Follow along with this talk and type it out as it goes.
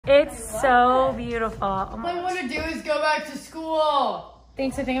It's so beautiful. All I want to do is go back to school.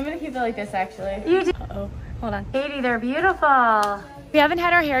 Thanks, I think I'm gonna keep it like this actually. You do. Uh-oh, hold on. Katie, they're beautiful. We haven't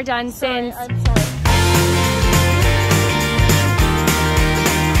had our hair done since. I'm sorry.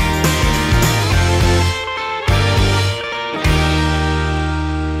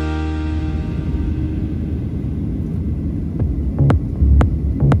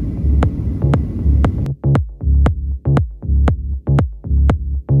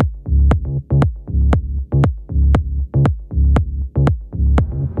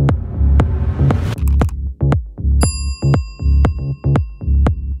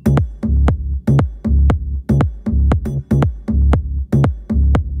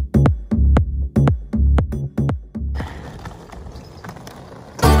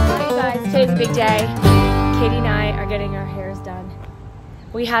 Today's a big day. Katie and I are getting our hairs done.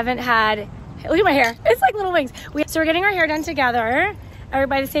 We haven't had, look at my hair. It's like little wings. So we're getting our hair done together,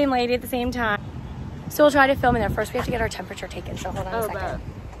 by the same lady at the same time. So we'll try to film in there. First, we have to get our temperature taken. So hold on a second.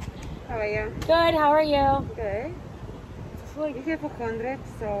 How are you? Good, how are you? Good. So you have 100,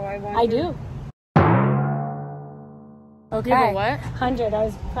 so I want I do. Okay. Yeah, what? 100. I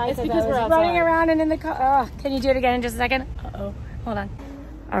was It's because I was we're outside. running around and in the car. Oh, can you do it again in just a second? Uh-oh. Hold on.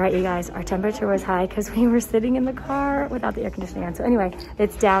 All right, you guys, our temperature was high because we were sitting in the car without the air conditioning on. So anyway,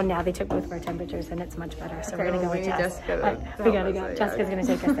 it's down now. They took both of our temperatures and it's much better. So we're gonna go with Jess. We gotta go. Jessica's gonna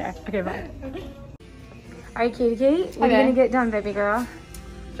take us there. Okay, bye. All right, Katie, what are you gonna get done, baby girl?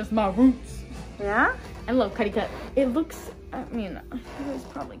 Just my roots. Yeah? I love cutty cut. It looks, I mean, you guys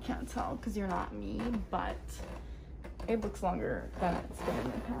probably can't tell because you're not me, but it looks longer than it's been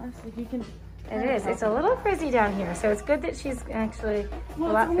in the past. Like you can. It is. It's a little frizzy down here, so it's good that she's actually a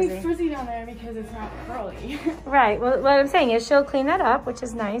lot it's only frizzy. frizzy down there because it's not curly. Right. Well, what I'm saying is she'll clean that up, which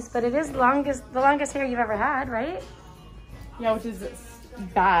is nice, but it is the longest hair you've ever had, right? Yeah, which is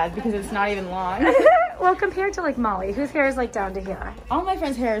bad because it's not even long. Well, compared to like Molly, whose hair is like down to here. All my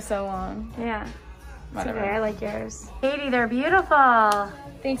friends' hair is so long. Yeah. Whatever. Okay, I like yours. Katie, they're beautiful.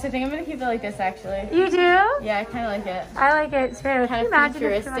 Thanks, I think I'm gonna keep it like this actually. You do? Yeah, I kind of like it. I like it too. Kind of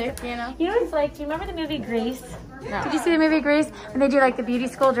futuristic, you know? You know what it's like? Do you remember the movie Grease? No. Did you see the movie Grease? When they do like the beauty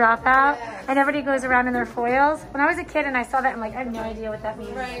school dropout and everybody goes around in their foils? When I was a kid and I saw that, I'm like, I have no idea what that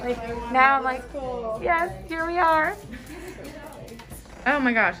means. Right. Like, now I'm like, cool. Yes, here we are. Oh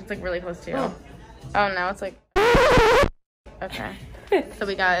my gosh, it's like really close to you. Oh, now it's like. Okay. So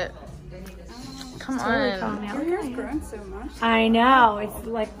we got it. Come on. Your hair's grown so much. I know. It's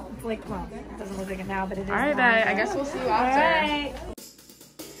like, well, it doesn't look like it now, but it is. All right, now. I guess we'll see you All after. right.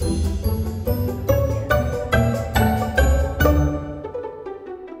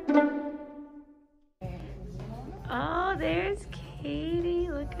 Oh, there's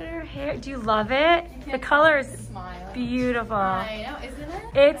Katie. Look at her hair. Do you love it? The color is beautiful. I know, isn't it?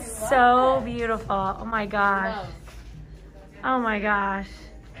 It's so beautiful. Oh my gosh. Oh my gosh.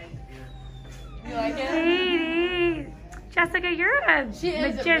 You like it? Katie. Jessica, you're a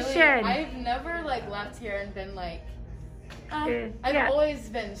magician. Really, I've never like left here and been like, I've always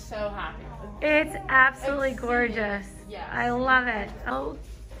been so happy. It's absolutely gorgeous. Yes. I love it. Oh,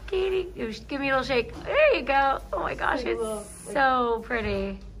 Katie, give me a little shake. There you go. Oh my gosh, it's so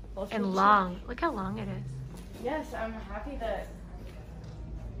pretty and long. Look how long it is. Yes, I'm happy that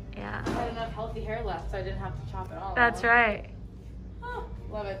Yeah. I had enough healthy hair left so I didn't have to chop it all That's off. right. Oh,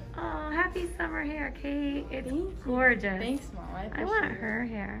 love it. Oh, happy summer hair, Kate. It's gorgeous. Thanks, Mom. I want her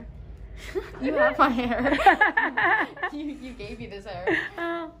hair. You have my hair. you gave me this hair.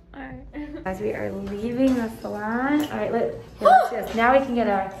 Oh, all right. As we are leaving the salon, all right, let's do this. Now we can get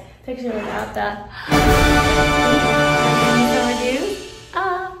our picture without the summer dues.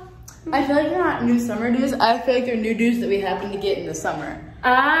 I feel like they're not new summer dues. I feel like they're new dues that we happen to get in the summer. It's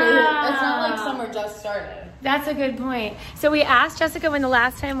not like summer just started. That's a good point. So we asked Jessica when the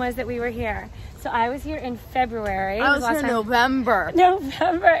last time was that we were here. So I was here in February. I was here in November.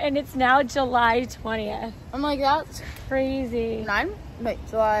 November, and it's now July 20th. I'm like, that's crazy.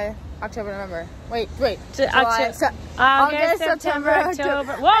 July, October, November. Wait. August, September,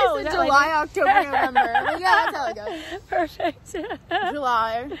 October. Whoa! I said July, October, November. Yeah, that's how it goes. Perfect.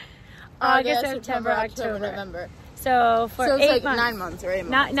 July, August, September, October, November. So for so it's 8 like months. 9 months, or 8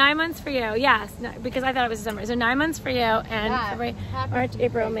 months. 9 months for you, yes, because I thought it was summer. So 9 months for you, and February, March,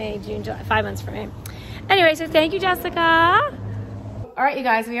 April, May, June, July, 5 months for me. Anyway, so thank you, Jessica. All right, you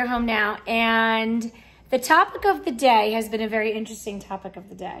guys, we are home now, and the topic of the day has been a very interesting topic of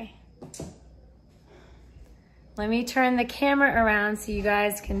the day. Let me turn the camera around so you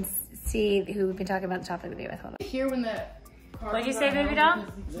guys can see who we've been talking about the topic of the day with. Hold on. Here when the What'd you say, baby doll?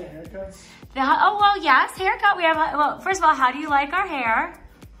 Oh, well, yes, haircut. We have, well, first of all, how do you like our hair?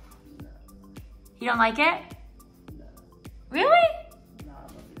 You don't like it? No. Really? No, I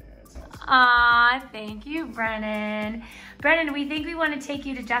love your hair. It's awesome. Aw, thank you, Brennan. Brennan, we think we want to take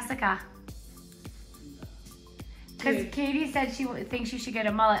you to Jessica. Because Katie said she thinks you should get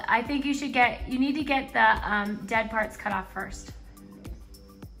a mullet. I think you need to get the dead parts cut off first.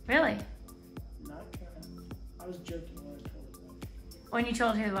 Really? Not gonna. I was joking when I told her that. When you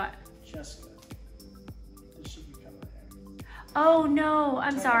told her what? Jessica. That she could cut my hair. Oh no,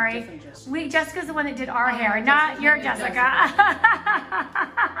 I'm sorry. Jessica. Jessica's the one that did our hair, not your Jessica.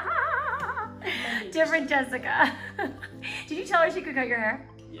 Different Jessica. Did you tell her she could cut your hair?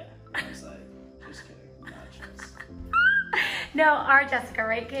 Yeah. I was like, just kidding. Not Jessica. No, our Jessica,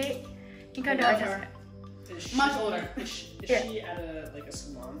 right, Kate? You can go to our Jessica. Much older. Is she at a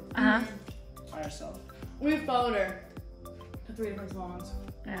salon? Uh-huh. By herself? We followed her to 3 different salons.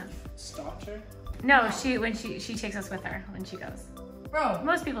 Yeah. Stalked her? No, she takes us with her when she goes. Bro.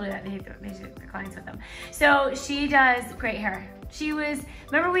 Most people do that. They take their clients with them. So she does great hair.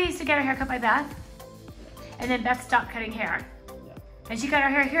 Remember we used to get her hair cut by Beth? And then Beth stopped cutting hair. Yeah. And she cut her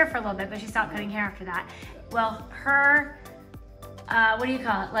hair here for a little bit, but she stopped cutting hair after that. Well, her, what do you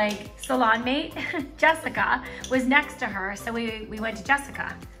call it? Like salon mate, Jessica, was next to her. So we went to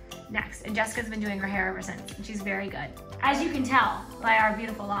Jessica next. And Jessica's been doing her hair ever since. And she's very good. As you can tell by our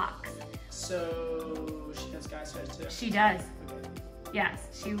beautiful locks. So she does guys' hair too? She does. Okay.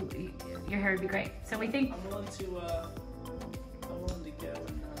 Yes, your hair would be great. So we think. I'm willing to go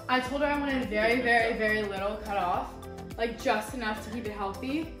and I told her I wanted very, very, very little cut off. Like just enough to keep it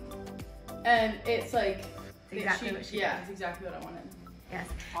healthy. And it's like Exactly what she yeah, did. it's exactly what I wanted. Yes.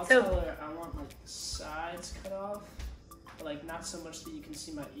 I'll So- tell her I want like the sides cut off. But like not so much that you can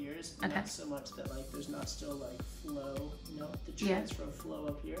see my ears, Okay. not so much that like there's not still like flow, the Yeah. transfer of flow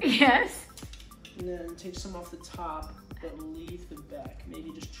up here. Yes. And then take some off the top, but leave the back.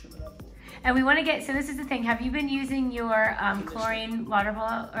 Maybe just trim it up a little. And we want to get, so this is the thing, have you been using your chlorine water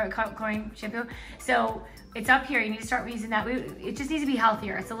bottle, or chlorine shampoo? So it's up here, you need to start using that. It just needs to be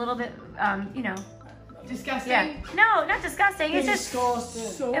healthier. It's a little bit, Disgusting. yeah. No, not disgusting. It's just,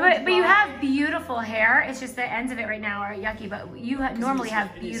 So but you have beautiful hair. It's just the ends of it right now are yucky, but you normally have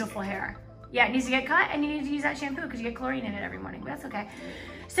beautiful hair. Yeah, it needs to get cut, and you need to use that shampoo because you get chlorine in it every morning, but that's okay.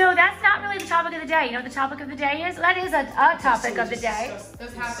 So that's not really the topic of the day. You know what the topic of the day is? That is a topic of the day.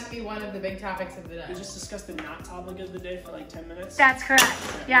 This happens to be one of the big topics of the day. We just discussed the not topic of the day for like 10 minutes. That's correct,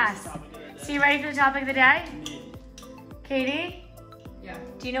 Yeah, yes. that's the topic of the day. So you ready for the topic of the day? Yeah. Katie, Yeah.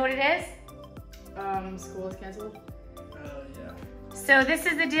 do you know what it is? School is canceled. Oh yeah. So this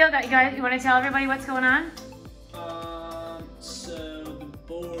is the deal, guys. You want to tell everybody what's going on? So the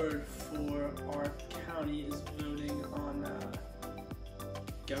board for our county is voting on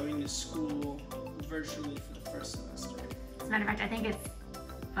going to school virtually for the first semester. As a matter of fact, I think it's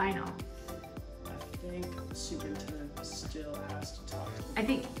final. I think the superintendent still has to talk to them. I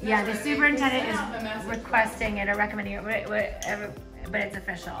think, yeah, the superintendent They sent out the is message. requesting it or recommending it, but it's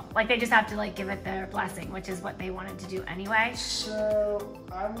official. Like they just have to like give it their blessing, which is what they wanted to do anyway. So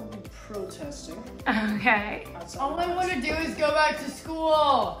I will be protesting. Okay. Outside All the I house. want to do is go back to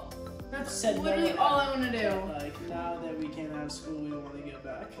school. That's Said no literally one. all I want to do. Like now that we can't have school, we want to go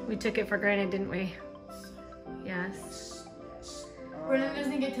back. We took it for granted, didn't we? Yes. Yes. Brennan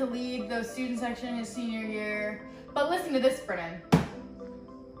doesn't get to lead the student section his senior year. But listen to this, Brennan.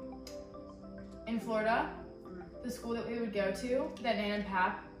 In Florida, the school that we would go to, that Nan and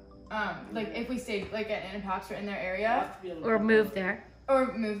Pap, like if we stayed like at Nan and Pap's or in their area Or moved there.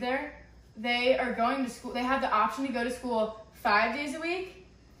 or moved there, they are going to school. They have the option to go to school 5 days a week,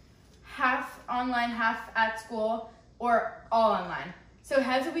 half online, half at school, or all online. So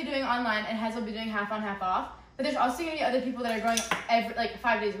Heads will be doing online and Heads will be doing half on, half off. But there's also going to be other people that are going like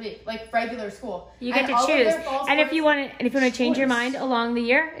 5 days a week, like regular school. You get And to all of choose. their fall And if sports- you want to change your Choice. mind along the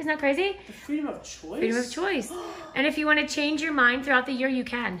year, isn't that crazy? The freedom of choice. Freedom of choice. And if you want to change your mind throughout the year, you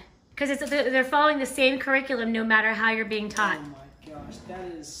can. Because they're following the same curriculum no matter how you're being taught. Oh my gosh,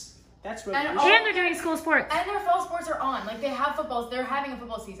 that's And revolutionary. And they're doing school sports. And their fall sports are on. Like they have footballs. They're having a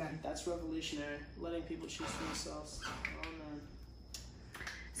football season. That's revolutionary. Letting people choose for themselves. Oh man.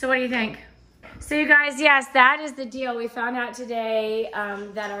 So what do you think? So you guys, yes, that is the deal. We found out today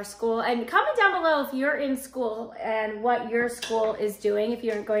that our school, and comment down below if you're in school and what your school is doing, if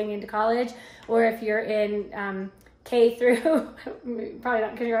you're going into college or if you're in K through, probably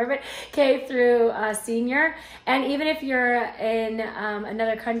not kindergarten, but K through senior. And even if you're in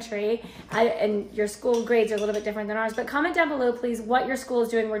another country and your school grades are a little bit different than ours, but comment down below, please, what your school is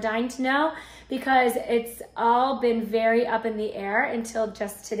doing. We're dying to know, because it's all been very up in the air until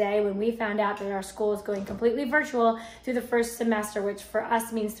just today when we found out that our school is going completely virtual through the first semester, which for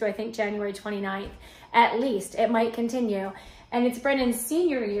us means through, I think, January 29th. At least. It might continue. And it's Brennan's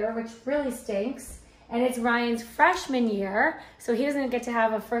senior year, which really stinks. And it's Ryan's freshman year, so he doesn't get to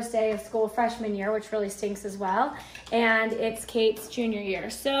have a first day of school freshman year, which really stinks as well. And it's Kate's junior year.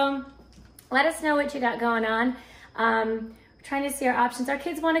 So let us know what you got going on. We're trying to see our options. Our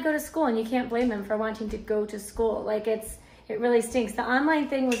kids want to go to school, and you can't blame them for wanting to go to school. Like, it really stinks. The online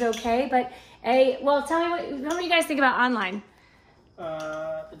thing was okay, but well, tell me what do you guys think about online?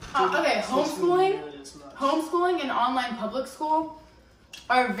 Okay, homeschooling and online public school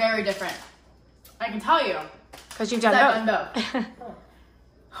are very different. I can tell you. Because you've done both.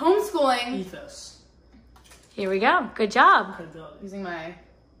 Homeschooling. Ethos. Here we go. Good job. Credibility. Using my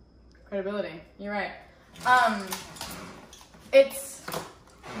credibility. You're right.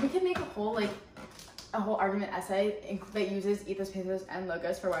 We can make a whole argument essay that uses ethos, pathos, and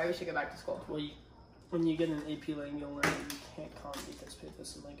logos for why we should go back to school. Well, when you get an AP lang, you'll learn that you can't call them ethos,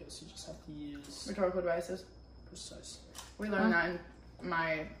 pathos, and logos. You just have to use rhetorical devices. Precise. We learned that in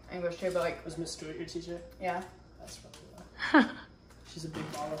my English too, but was Miss Stewart your teacher? Yeah. That's probably why. She's a big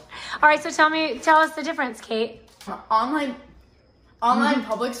baller. All right, so tell us the difference, Kate. Online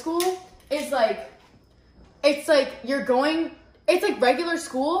public school is it's like regular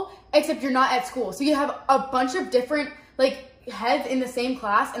school, except you're not at school. So you have a bunch of different heads in the same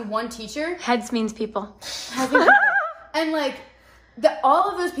class and one teacher. Heads means people. And all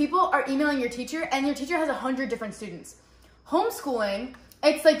of those people are emailing your teacher, and your teacher has 100 different students. Homeschooling,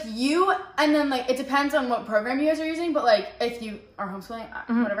 it's you, and then it depends on what program you guys are using, but if you are homeschooling,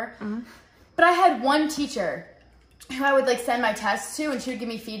 whatever. Mm-hmm. But I had one teacher who I would send my tests to, and she would give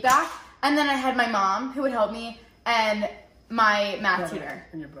me feedback, and then I had my mom who would help me, and my math tutor.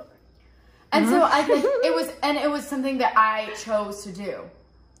 And your brother. And so I think it was something that I chose to do.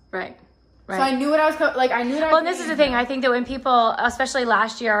 Right. So I knew what I was Well, and this is the thing. I think that when people, especially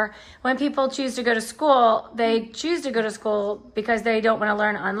last year, when people choose to go to school, they choose to go to school because they don't want to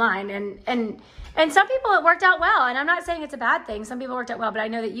learn online. And some people it worked out well. And I'm not saying it's a bad thing. Some people worked out well, but I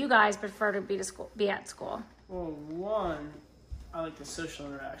know that you guys prefer to be at school. Well, one, I like the social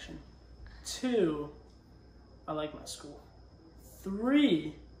interaction. Two, I like my school.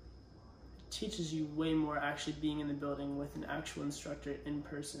 Three, teaches you way more actually being in the building with an actual instructor in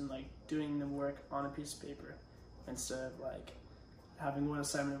person, doing the work on a piece of paper instead of having one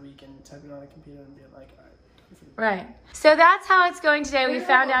assignment a week and typing on a computer and being all right. So that's how it's going today. We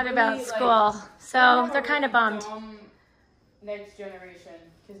found out about school. So they're kind of bummed. Next generation,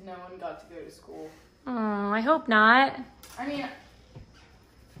 because no one got to go to school. Oh, I hope not.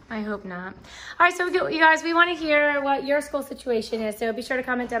 I hope not. All right, so you guys, we want to hear what your school situation is. So be sure to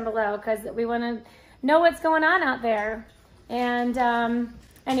comment down below because we want to know what's going on out there. And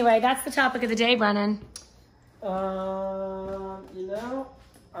anyway, that's the topic of the day, Brennan. I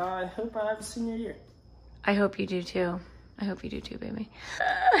hope I have a senior year. I hope you do too. I hope you do too, baby.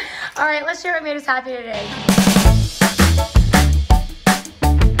 All right, let's share what made us happy today.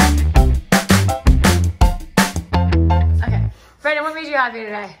 Brennan, what made you happy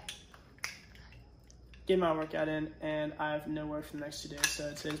today? Get my workout in, and I have no work for the next 2 days,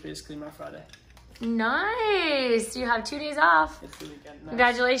 so today's basically my Friday. Nice. You have 2 days off. It's the weekend. Nice.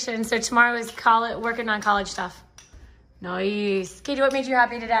 Congratulations. So tomorrow is working on college stuff. Nice. Katie, what made you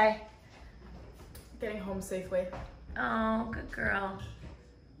happy today? Getting home safely. Oh, good girl.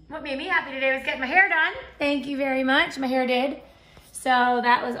 What made me happy today was getting my hair done. Thank you very much. My hair did. So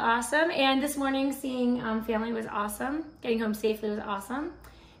that was awesome. And this morning, seeing family was awesome. Getting home safely was awesome.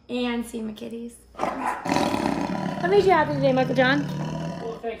 And seeing my kitties. What made you happy today, Michael John?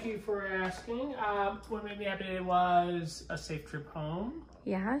 Well, thank you for asking. What made me happy today was a safe trip home.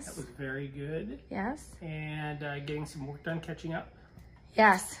 Yes. That was very good. Yes. And getting some work done, catching up.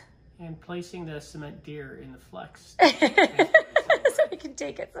 Yes. And placing the cement deer in the flex. So we can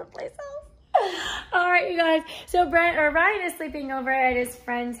take it someplace else. All right, you guys. So Ryan is sleeping over at his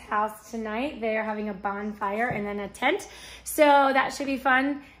friend's house tonight. They are having a bonfire and then a tent. So that should be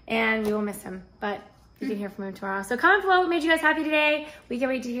fun, and we will miss him. But you can hear from him tomorrow. So comment below what made you guys happy today. We can't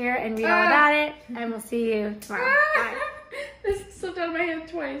wait to hear and read all about it. And we'll see you tomorrow. Bye. This slipped out of my hand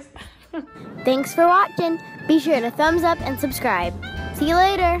twice. Thanks for watching. Be sure to thumbs up and subscribe. See you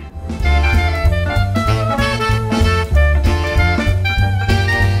later.